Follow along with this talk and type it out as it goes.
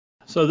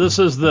So this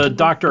is the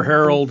Dr.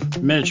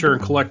 Harold Miniature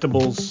and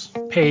Collectibles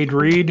paid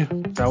read. Is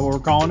that what we're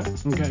calling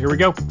it? Okay, here we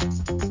go.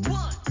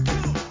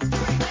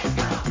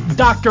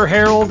 Dr.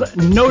 Harold,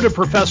 noted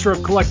professor of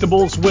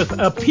collectibles with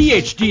a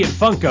PhD in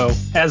Funko,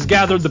 has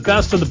gathered the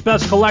best of the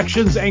best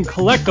collections and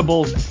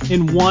collectibles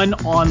in one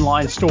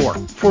online store.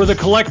 For the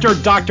collector,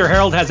 Dr.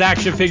 Harold has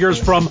action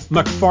figures from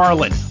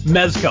McFarlane,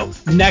 Mezco,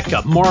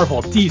 NECA,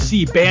 Marvel,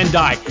 DC,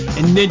 Bandai,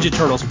 and Ninja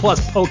Turtles,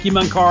 plus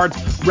Pokemon cards,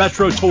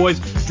 retro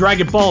toys,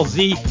 Dragon Ball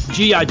Z,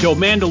 G.I. Joe,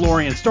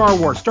 Mandalorian, Star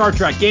Wars, Star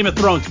Trek, Game of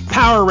Thrones,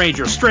 Power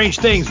Rangers, Strange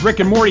Things,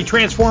 Rick and Morty,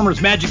 Transformers,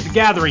 Magic the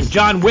Gathering,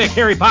 John Wick,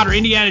 Harry Potter,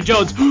 Indiana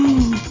Jones.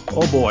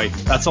 Oh boy,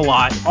 that's a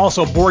lot.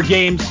 Also board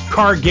games,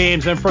 card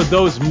games, and for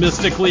those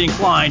mystically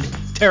inclined,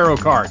 tarot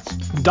cards.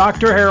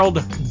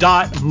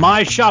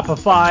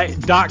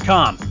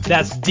 drharold.myshopify.com.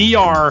 That's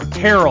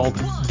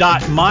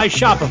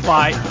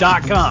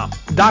drharold.myshopify.com.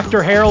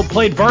 Dr. Harold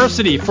played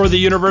varsity for the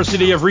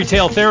University of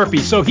Retail Therapy,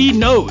 so he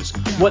knows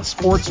what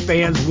sports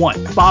fans want.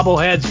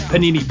 Bobbleheads,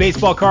 Panini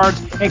baseball cards,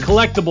 and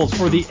collectibles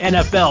for the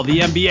NFL, the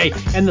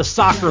NBA, and the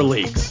soccer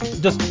leagues.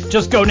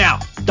 Just go now.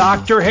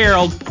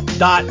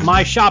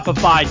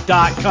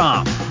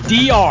 drharold.myshopify.com.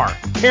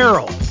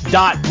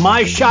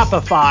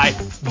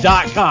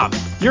 drharold.myshopify.com.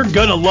 You're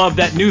gonna love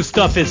that new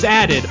stuff is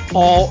added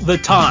all the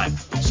time.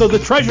 So the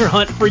treasure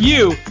hunt for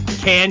you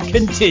can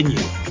continue.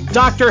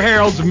 Dr.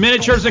 Harold's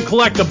Miniatures and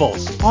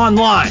Collectibles.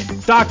 Online,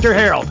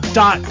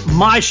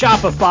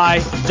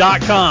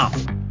 drharold.myshopify.com.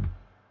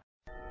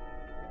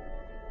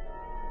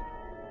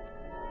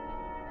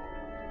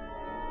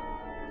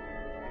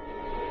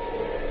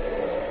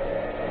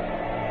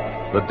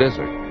 The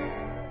desert.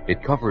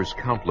 It covers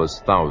countless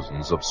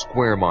thousands of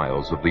square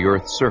miles of the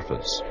Earth's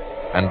surface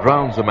and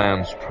drowns a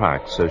man's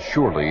tracks as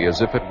surely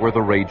as if it were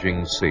the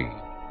raging sea.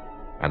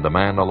 And a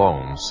man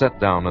alone,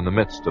 set down in the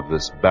midst of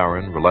this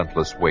barren,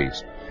 relentless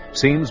waste,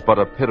 seems but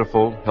a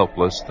pitiful,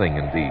 helpless thing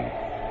indeed.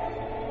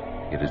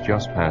 It is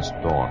just past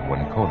dawn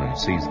when Conan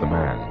sees the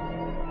man.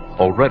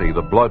 Already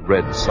the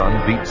blood-red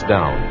sun beats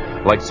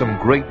down like some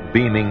great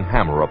beaming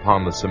hammer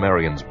upon the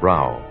Cimmerian's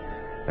brow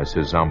as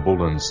his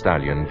Ambulan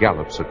stallion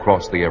gallops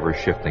across the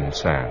ever-shifting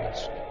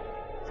sands.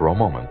 For a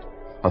moment,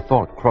 a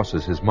thought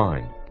crosses his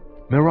mind.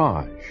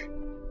 Mirage.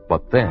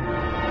 But then...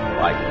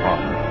 By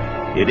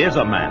God, it is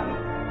a man,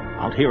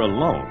 out here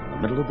alone in the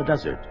middle of the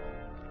desert.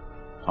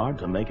 Hard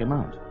to make him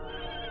out.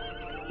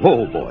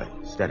 Whoa, boy,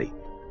 steady.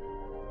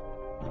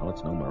 Well,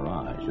 it's no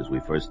mirage, as we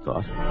first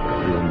thought, but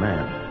a real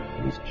man,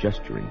 and he's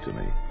gesturing to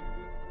me.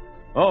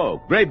 Oh,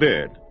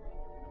 Greybeard,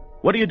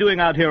 what are you doing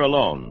out here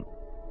alone?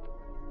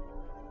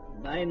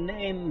 My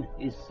name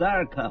is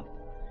Sarka,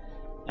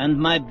 and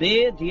my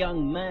beard,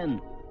 young man,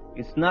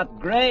 is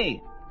not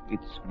gray,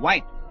 it's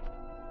white.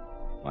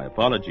 My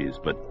apologies,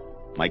 but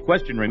my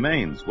question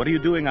remains. What are you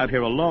doing out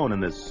here alone in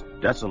this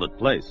desolate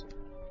place?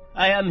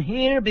 I am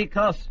here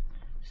because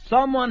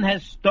someone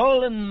has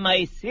stolen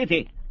my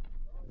city.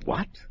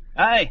 What?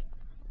 Aye.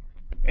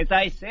 As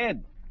I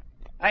said,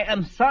 I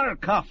am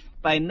Sarkov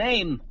by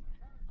name,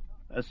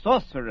 a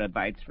sorcerer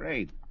by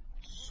trade.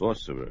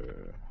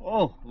 Sorcerer?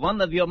 Oh,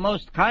 one of your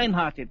most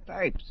kind-hearted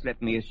types,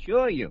 let me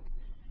assure you.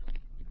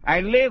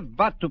 I live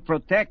but to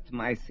protect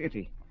my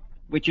city,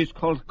 which is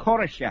called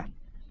Coruscant.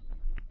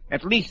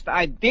 At least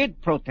I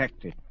did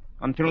protect it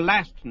until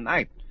last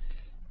night.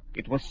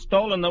 It was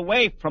stolen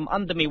away from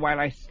under me while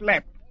I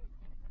slept.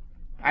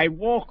 I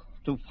woke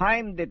to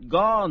find it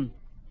gone.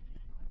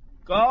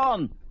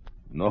 Gone.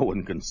 No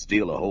one can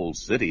steal a whole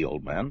city,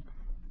 old man.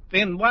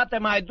 Then what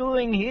am I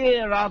doing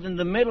here out in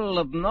the middle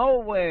of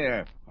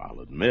nowhere?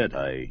 I'll admit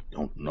I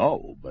don't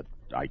know, but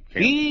I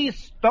can't... He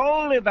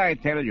stole it, I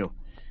tell you,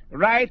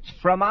 right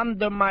from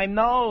under my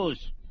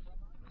nose.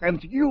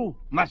 And you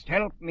must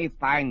help me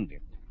find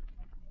it.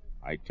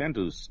 I tend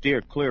to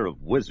steer clear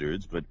of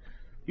wizards, but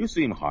you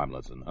seem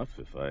harmless enough.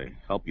 If I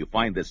help you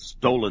find this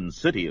stolen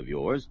city of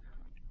yours,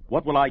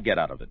 what will I get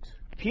out of it?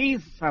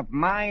 Peace of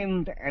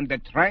mind and a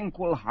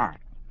tranquil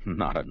heart.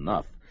 Not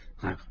enough.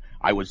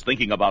 I was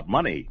thinking about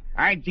money.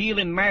 I deal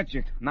in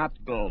magic, not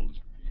gold.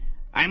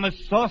 I'm a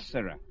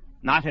sorcerer,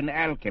 not an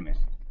alchemist.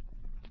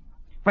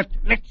 But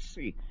let's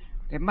see.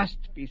 There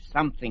must be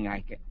something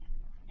I can...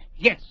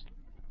 Yes,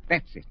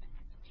 that's it.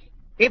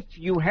 If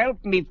you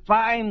help me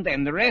find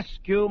and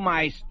rescue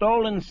my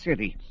stolen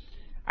city,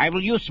 I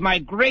will use my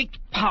great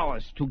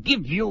powers to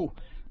give you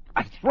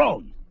a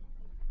throne.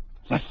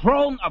 The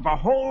throne of a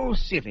whole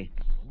city.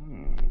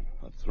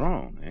 A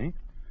throne, eh?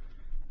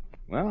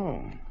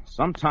 Well,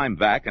 some time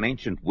back, an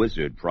ancient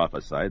wizard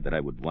prophesied that I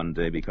would one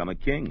day become a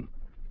king.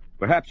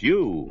 Perhaps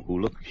you, who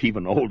look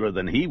even older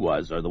than he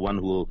was, are the one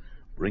who will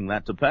bring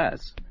that to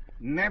pass.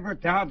 Never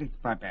doubt it,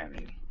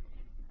 barbarian.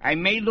 I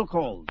may look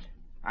old.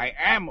 I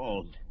am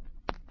old.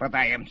 But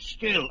I am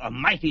still a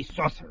mighty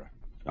sorcerer.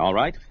 All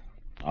right.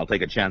 I'll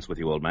take a chance with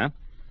you, old man.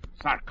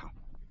 Sarka.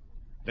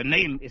 The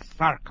name is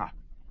Sarka.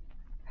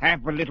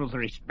 Have a little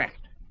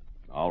respect.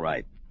 All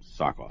right,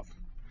 Sarkov.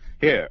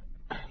 Here,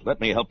 let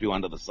me help you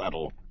onto the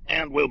saddle,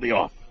 and we'll be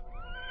off.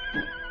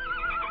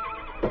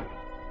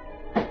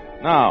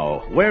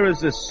 Now, where is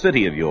this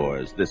city of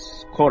yours,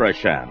 this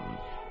Khorassan?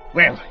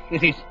 Well,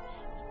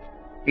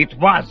 it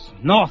was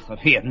north of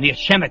here, near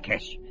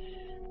Shemekesh.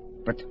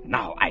 But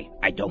now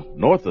I don't.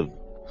 North of...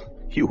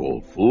 You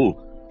old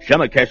fool.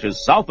 Shemekesh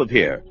is south of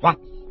here. What?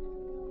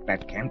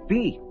 That can't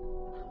be.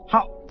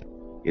 How?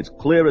 It's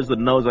clear as the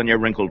nose on your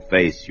wrinkled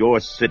face. Your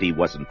city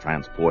wasn't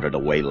transported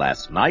away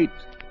last night.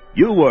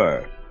 You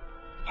were.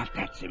 But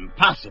that's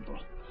impossible.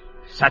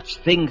 Such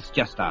things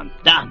just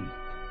aren't done.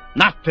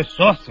 Not the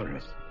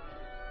sorcerers.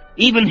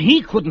 Even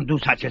he couldn't do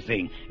such a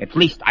thing. At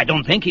least, I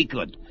don't think he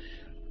could.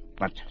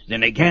 But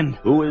then again...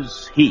 Who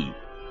is he?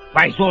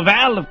 Why,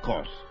 Zorval, of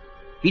course.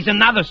 He's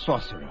another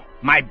sorcerer,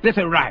 my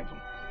bitter rival.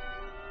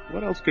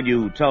 What else can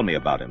you tell me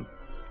about him?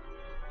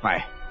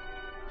 Why,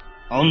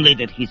 only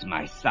that he's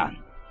my son.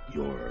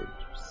 Your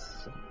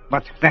son?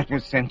 But that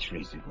was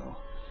centuries ago.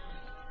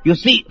 You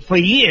see, for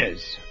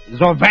years,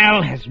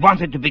 Zorval has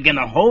wanted to begin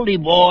a holy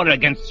war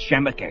against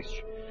Shemekesh.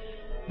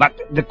 But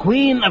the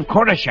Queen of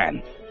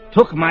Khorassan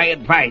took my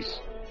advice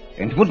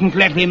and wouldn't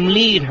let him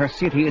lead her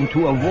city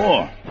into a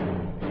war.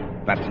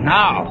 But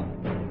now,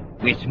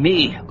 with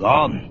me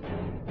gone,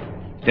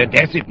 the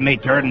desert may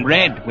turn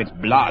red with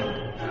blood.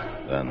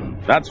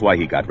 Then that's why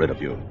he got rid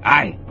of you.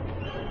 Aye.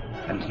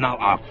 And now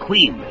our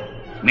queen,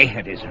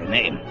 Mehed is her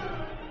name,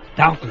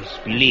 doubtless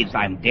believes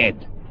I'm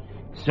dead.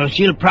 So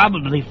she'll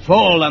probably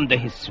fall under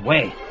his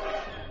sway.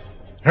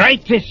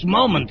 Right this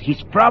moment,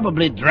 he's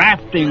probably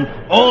drafting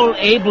all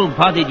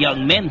able-bodied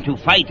young men to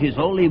fight his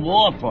holy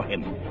war for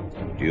him.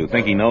 Do you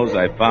think he knows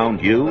I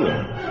found you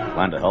and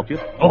plan to help you?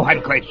 Oh,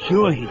 I'm quite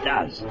sure he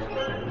does.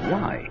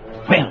 Why?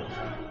 Well,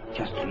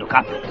 just look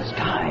up at the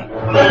sky.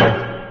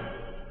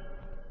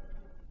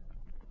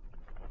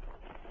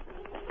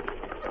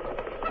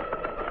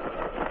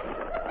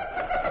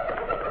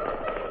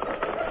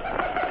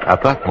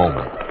 At that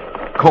moment,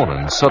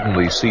 Conan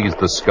suddenly sees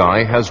the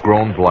sky has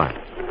grown black.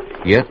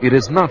 Yet it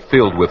is not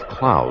filled with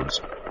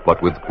clouds,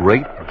 but with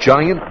great,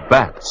 giant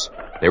bats,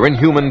 their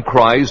inhuman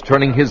cries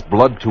turning his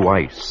blood to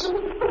ice.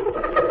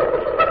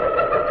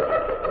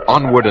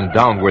 Onward and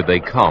downward they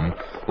come,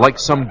 like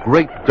some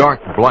great dark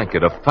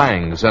blanket of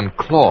fangs and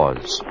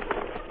claws.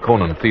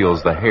 Conan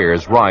feels the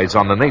hairs rise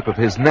on the nape of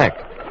his neck,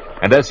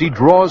 and as he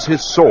draws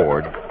his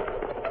sword...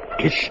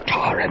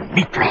 Ishtar and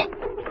Mitra!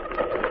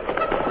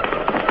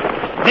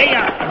 They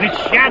are the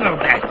shadow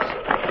bats.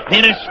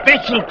 They're a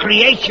special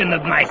creation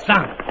of my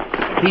son.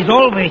 He's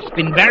always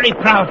been very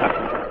proud of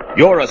them.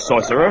 You're a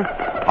sorcerer.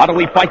 How do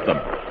we fight them?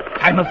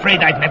 I'm afraid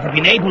I've never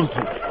been able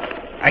to.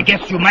 I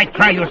guess you might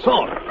try your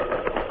sword.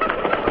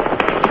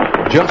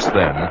 Just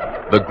then,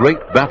 the great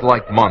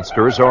bat-like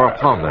monsters are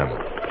upon them.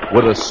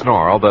 With a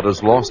snarl that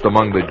is lost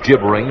among the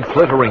gibbering,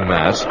 flittering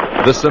mass,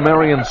 the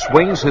Cimmerian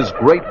swings his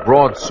great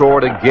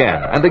broadsword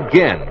again and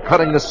again,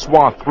 cutting a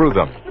swath through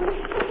them.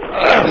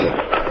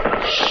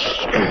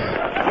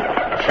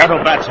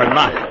 Shadow bats are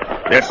not.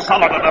 They're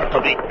solid enough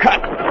to be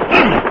cut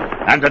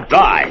and to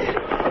die.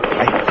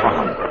 I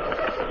found.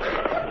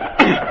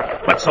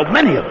 But so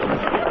many of them.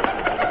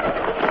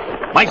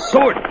 My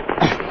sword.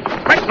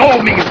 Let go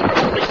of me.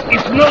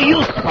 It's no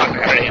use,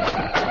 barbarian.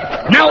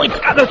 Now it's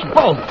got us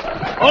both.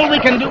 All we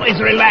can do is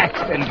relax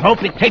and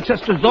hope it takes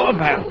us to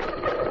Zorval.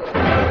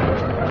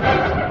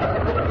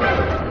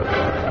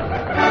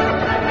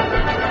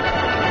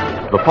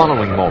 The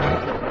following moment,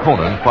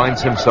 Conan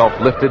finds himself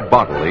lifted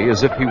bodily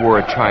as if he were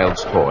a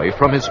child's toy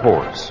from his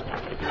horse,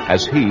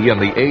 as he and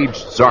the aged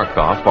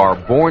Zarkov are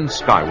borne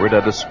skyward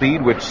at a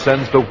speed which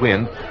sends the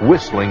wind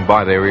whistling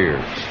by their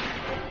ears.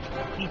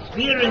 He's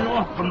veering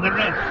off from the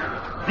rest.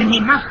 Then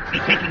he must be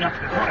taking us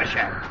to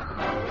Khorassan.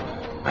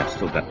 I've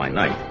still got my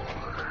knife.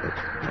 But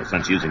no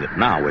sense using it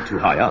now. We're too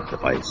high up.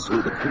 If I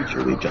slew the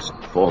creature, we'd just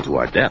fall to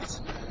our deaths.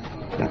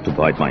 Got to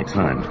bide my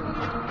time.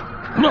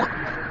 Look,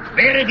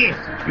 there it is.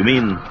 You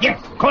mean... Yes,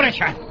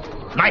 Khorassan.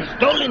 My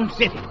stolen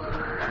city.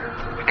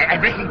 I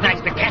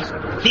recognize the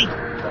castle. See?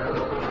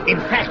 In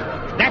fact,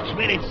 that's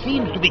where it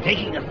seems to be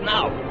taking us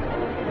now.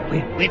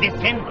 We're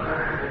descending.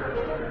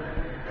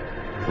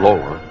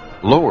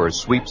 Lower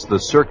sweeps the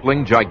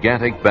circling,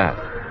 gigantic bat.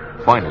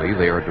 Finally,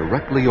 they are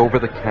directly over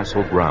the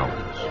castle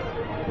grounds.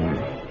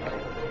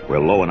 We're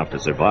low enough to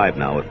survive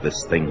now if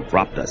this thing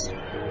dropped us.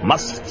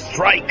 Must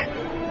strike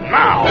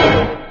now!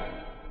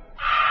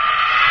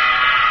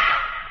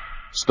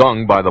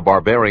 Stung by the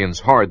barbarian's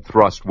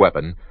hard-thrust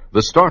weapon,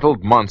 the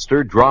startled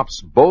monster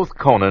drops both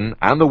Conan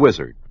and the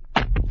wizard.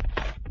 Are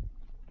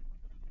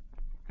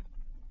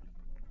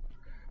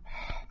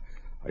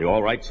you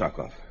all right,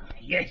 Zarkov?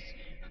 Yes,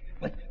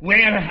 but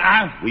where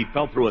are... We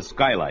fell through a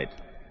skylight,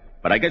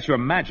 but I guess your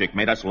magic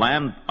made us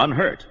land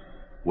unhurt.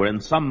 We're in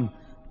some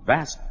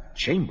vast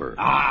chamber.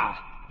 Ah,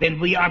 then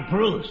we are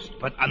bruised,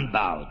 but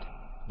unbowed.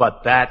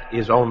 But that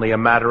is only a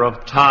matter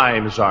of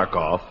time,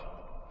 Zarkov,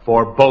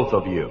 for both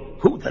of you.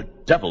 Who the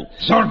devil?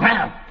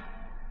 Zorval!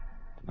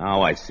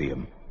 Now I see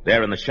him.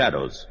 There in the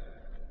shadows.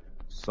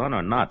 Son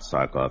or not,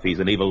 Zarkov, he's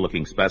an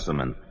evil-looking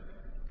specimen.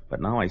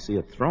 But now I see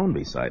a throne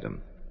beside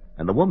him,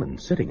 and the woman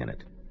sitting in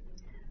it.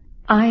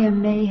 I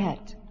am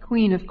Mehet,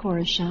 Queen of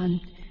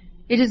Khorassan.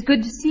 It is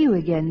good to see you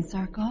again,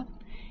 Sarkov.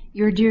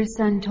 Your dear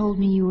son told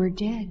me you were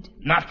dead.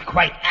 Not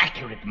quite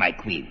accurate, my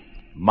queen.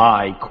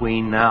 My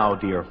queen now,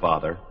 dear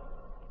father.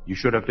 You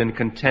should have been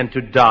content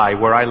to die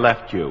where I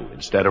left you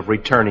instead of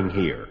returning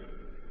here.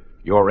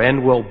 Your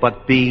end will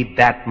but be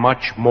that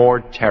much more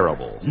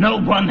terrible. No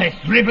one has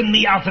driven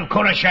me out of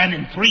Khorasan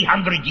in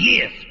 300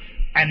 years,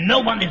 and no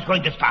one is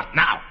going to stop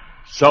now.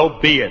 So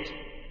be it.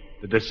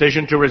 The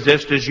decision to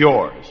resist is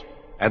yours,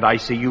 and I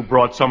see you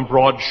brought some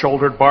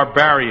broad-shouldered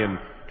barbarian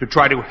to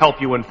try to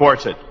help you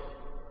enforce it.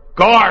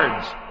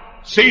 Guards!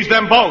 Seize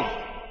them both!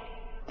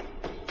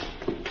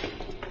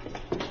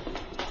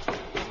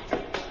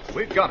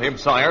 We've got him,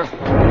 sire.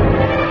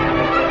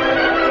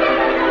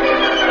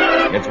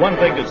 It's one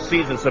thing to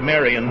seize a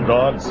Cimmerian,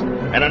 dogs,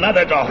 and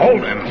another to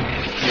hold him.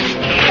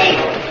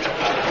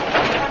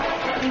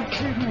 He's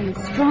certainly a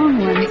strong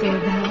one,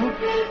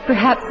 Zorval.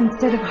 Perhaps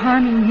instead of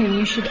harming him,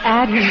 you should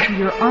add him to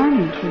your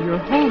army for your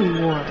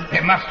holy war.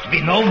 There must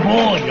be no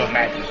more, your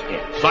majesty.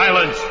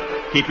 Silence!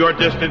 Keep your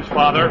distance,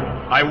 father.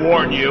 I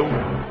warn you.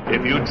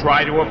 If you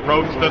try to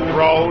approach the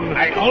throne...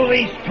 I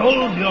always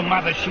told your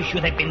mother she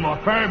should have been more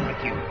firm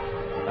with you.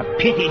 A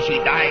pity she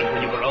died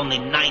when you were only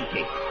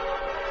 90.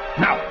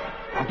 Now,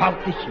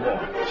 about this war.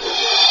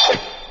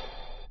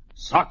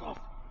 Sarkov.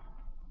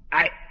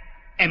 I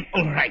am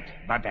all right,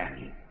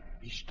 barbarian.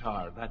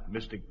 Ishtar, that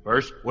mystic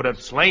burst would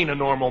have slain a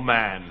normal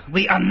man.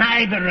 We are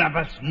neither of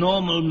us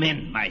normal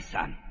men, my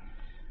son.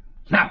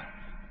 Now,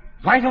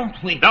 why don't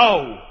we...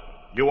 No!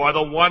 You are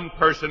the one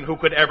person who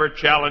could ever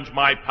challenge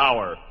my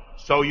power.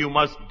 So you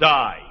must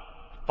die,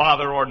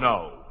 father or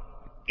no.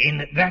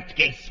 In that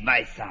case,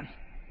 my son,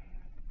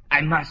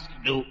 I must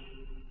do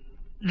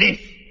this.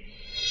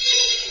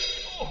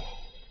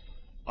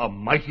 A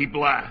mighty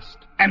blast.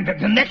 And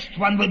the next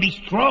one will be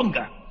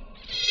stronger.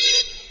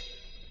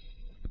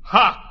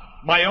 Ha!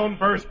 My own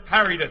burst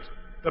parried it.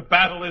 The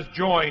battle is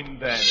joined,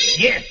 then.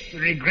 Yes,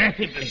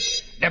 regrettably,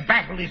 the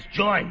battle is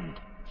joined.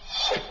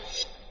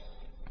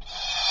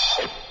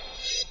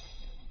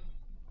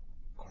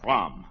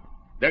 Crom.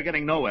 They're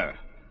getting nowhere.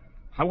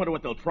 I wonder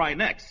what they'll try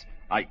next.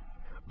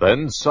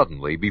 Then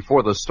suddenly,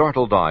 before the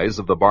startled eyes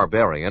of the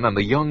barbarian and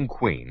the young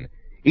queen,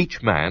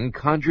 each man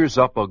conjures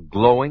up a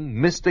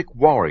glowing, mystic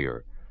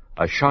warrior,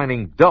 a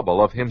shining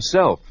double of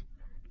himself,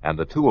 and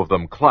the two of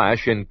them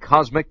clash in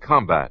cosmic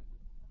combat.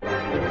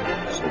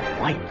 So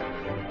white.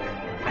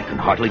 I can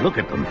hardly look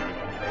at them.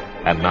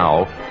 And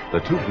now, the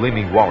two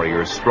gleaming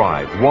warriors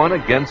strive, one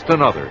against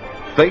another,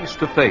 face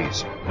to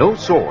face, no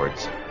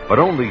swords, but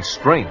only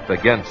strength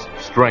against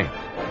strength.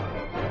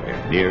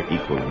 They're near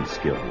equal in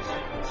skills.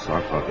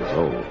 Sarkov is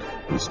old.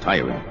 He's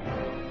tiring.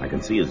 I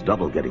can see his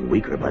double getting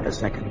weaker by the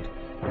second.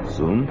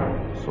 Soon,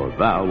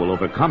 Zorval will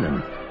overcome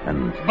him,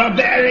 and...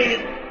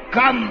 Barbarian,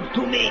 come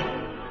to me.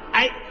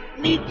 I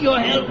need your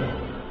help.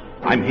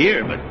 I'm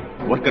here, but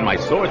what can my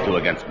sword do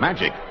against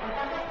magic?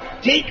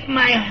 Take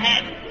my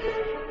hand,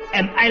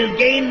 and I'll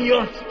gain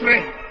your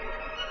strength.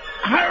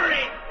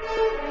 Hurry!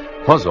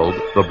 Puzzled,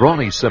 the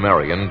brawny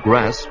Cimmerian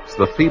grasps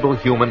the feeble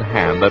human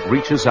hand that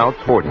reaches out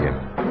toward him.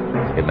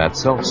 In that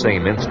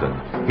selfsame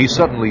instant, he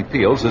suddenly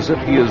feels as if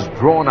he is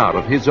drawn out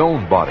of his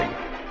own body,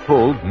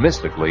 pulled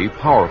mystically,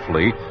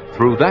 powerfully,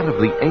 through that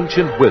of the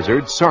ancient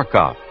wizard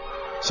Sarkov,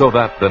 so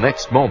that the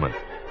next moment,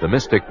 the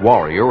mystic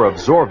warrior of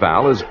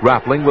Zorval is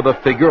grappling with a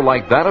figure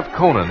like that of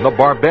Conan the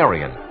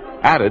Barbarian,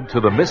 added to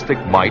the mystic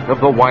might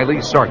of the wily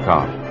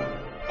Sarkov.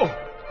 Oh,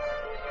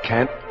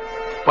 can't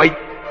fight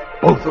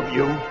both of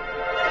you.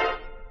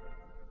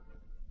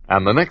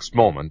 And the next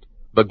moment,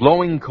 the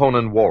glowing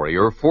Conan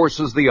warrior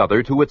forces the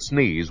other to its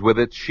knees with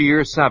its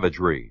sheer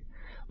savagery.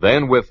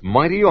 Then, with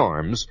mighty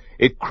arms,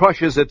 it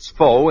crushes its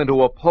foe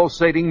into a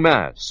pulsating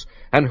mass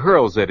and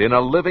hurls it in a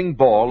living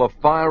ball of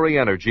fiery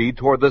energy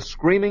toward the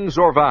screaming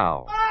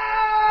Zorval.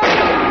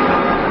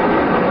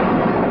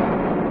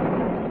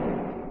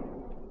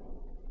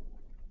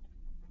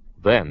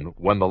 Then,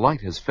 when the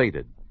light has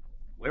faded...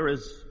 Where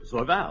is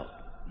Zorval?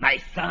 My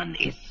son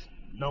is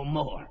no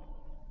more.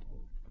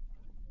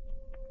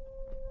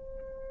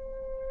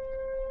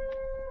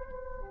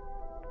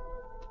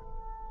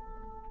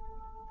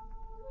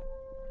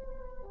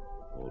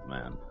 Old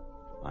man,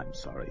 I'm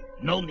sorry.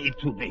 No need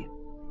to be.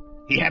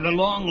 He had a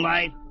long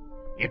life,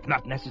 if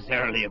not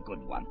necessarily a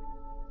good one.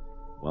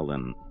 Well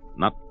then,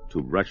 not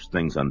to rush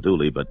things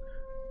unduly, but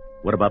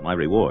what about my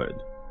reward?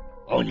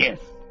 Oh, yes.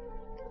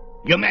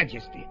 Your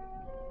Majesty,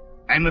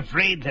 I'm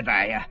afraid that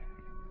I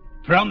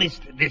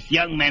promised this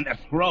young man a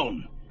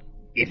throne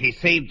if he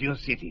saved your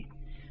city,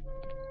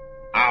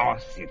 our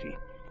city,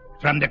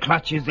 from the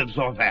clutches of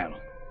Zorval.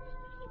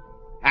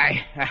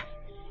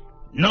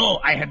 No,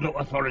 I had no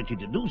authority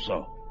to do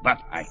so,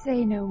 but I...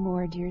 Say no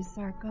more, dear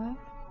Sarkov.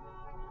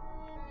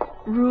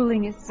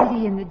 Ruling a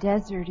city in the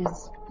desert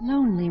is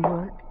lonely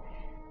work.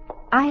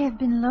 I have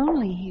been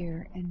lonely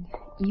here, and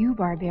you,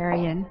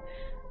 barbarian,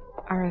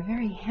 are a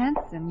very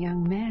handsome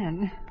young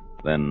man.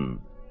 Then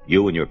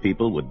you and your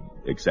people would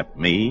accept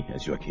me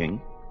as your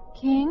king?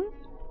 King?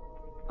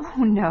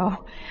 Oh,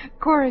 no.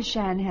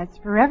 Khorasan has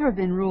forever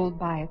been ruled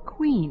by a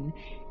queen,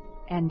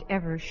 and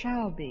ever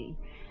shall be.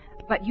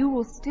 But you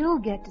will still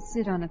get to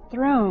sit on a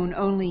throne,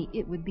 only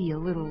it would be a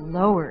little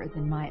lower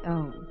than my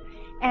own.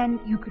 And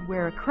you could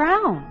wear a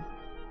crown.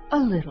 A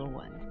little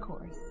one, of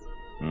course.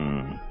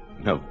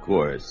 Of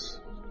course.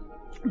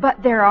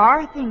 But there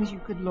are things you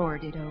could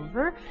lord it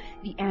over.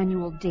 The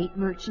annual Date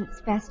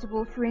Merchants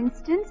Festival, for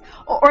instance,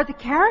 or the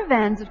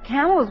caravans of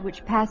camels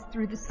which pass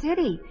through the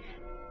city.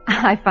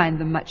 I find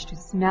them much too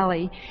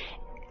smelly.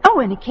 Oh,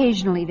 and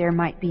occasionally there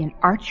might be an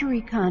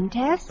archery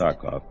contest.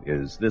 Tarkov,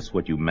 is this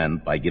what you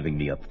meant by giving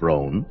me a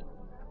throne?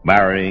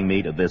 Marrying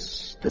me to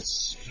this...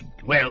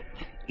 Well,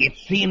 it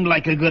seemed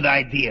like a good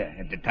idea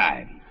at the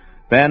time.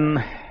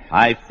 Then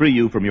I free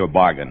you from your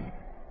bargain.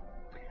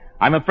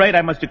 I'm afraid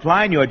I must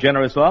decline your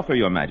generous offer,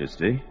 Your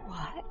Majesty.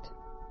 What?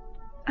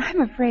 I'm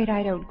afraid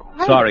I don't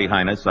quite... Sorry,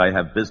 Highness, I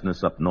have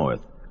business up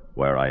north,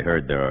 where I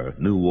heard there are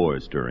new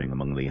wars stirring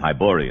among the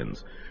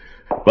Hyborians.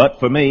 But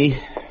for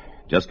me,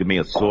 just give me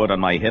a sword on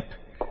my hip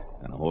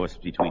and a horse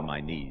between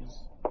my knees.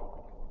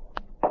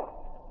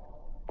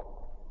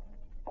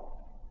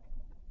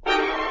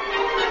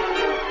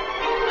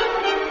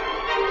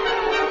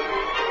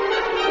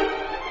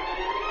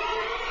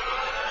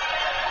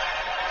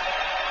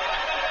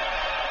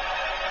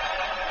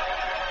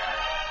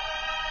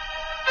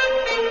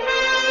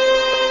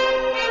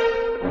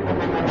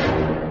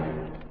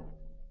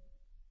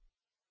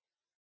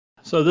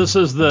 So this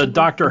is the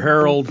Dr.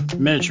 Harold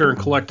Miniature and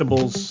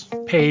Collectibles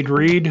paid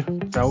read. Is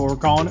that what we're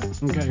calling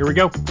it? Okay, here we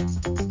go.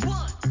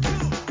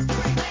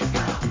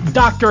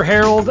 Dr.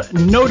 Harold,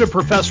 noted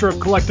professor of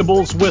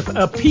collectibles with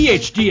a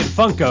PhD in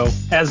Funko,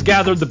 has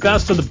gathered the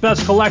best of the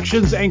best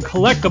collections and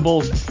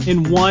collectibles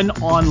in one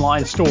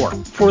online store.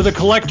 For the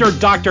collector,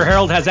 Dr.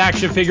 Harold has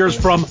action figures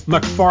from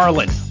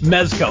McFarlane,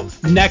 Mezco,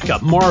 NECA,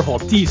 Marvel,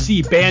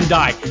 DC,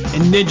 Bandai,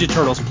 and Ninja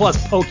Turtles, plus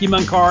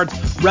Pokemon cards,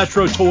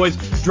 retro toys,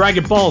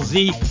 Dragon Ball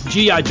Z,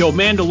 G.I. Joe,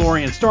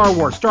 Mandalorian, Star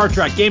Wars, Star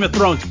Trek, Game of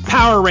Thrones,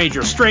 Power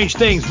Rangers, Strange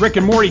Things, Rick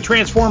and Morty,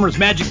 Transformers,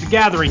 Magic the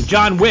Gathering,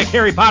 John Wick,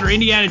 Harry Potter,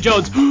 Indiana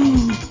Jones.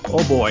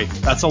 Oh boy,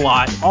 that's a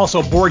lot.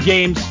 Also board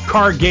games,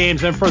 card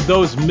games, and for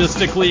those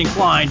mystically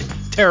inclined,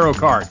 tarot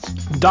cards.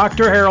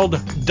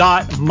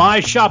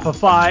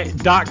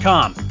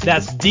 drharold.myshopify.com.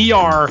 That's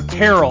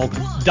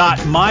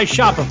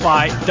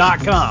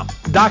drharold.myshopify.com.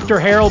 Dr.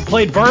 Harold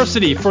played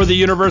varsity for the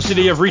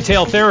University of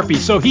Retail Therapy,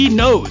 so he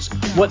knows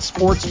what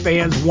sports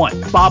fans want.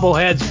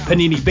 Bobbleheads,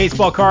 Panini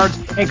baseball cards,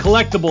 and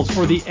collectibles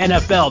for the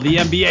NFL, the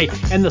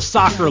NBA, and the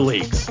soccer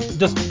leagues.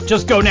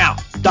 Just go now.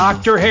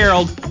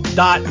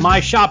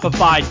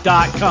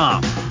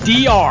 drharold.myshopify.com.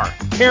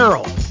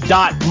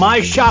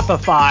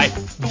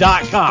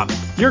 drharold.myshopify.com.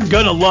 You're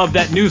gonna love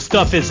that new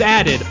stuff is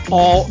added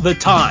all the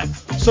time.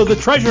 So the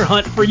treasure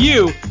hunt for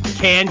you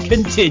can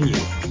continue.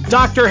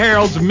 Dr.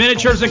 Harold's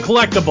Miniatures and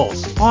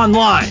Collectibles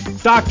online.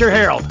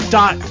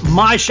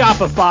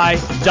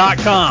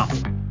 drharold.myshopify.com.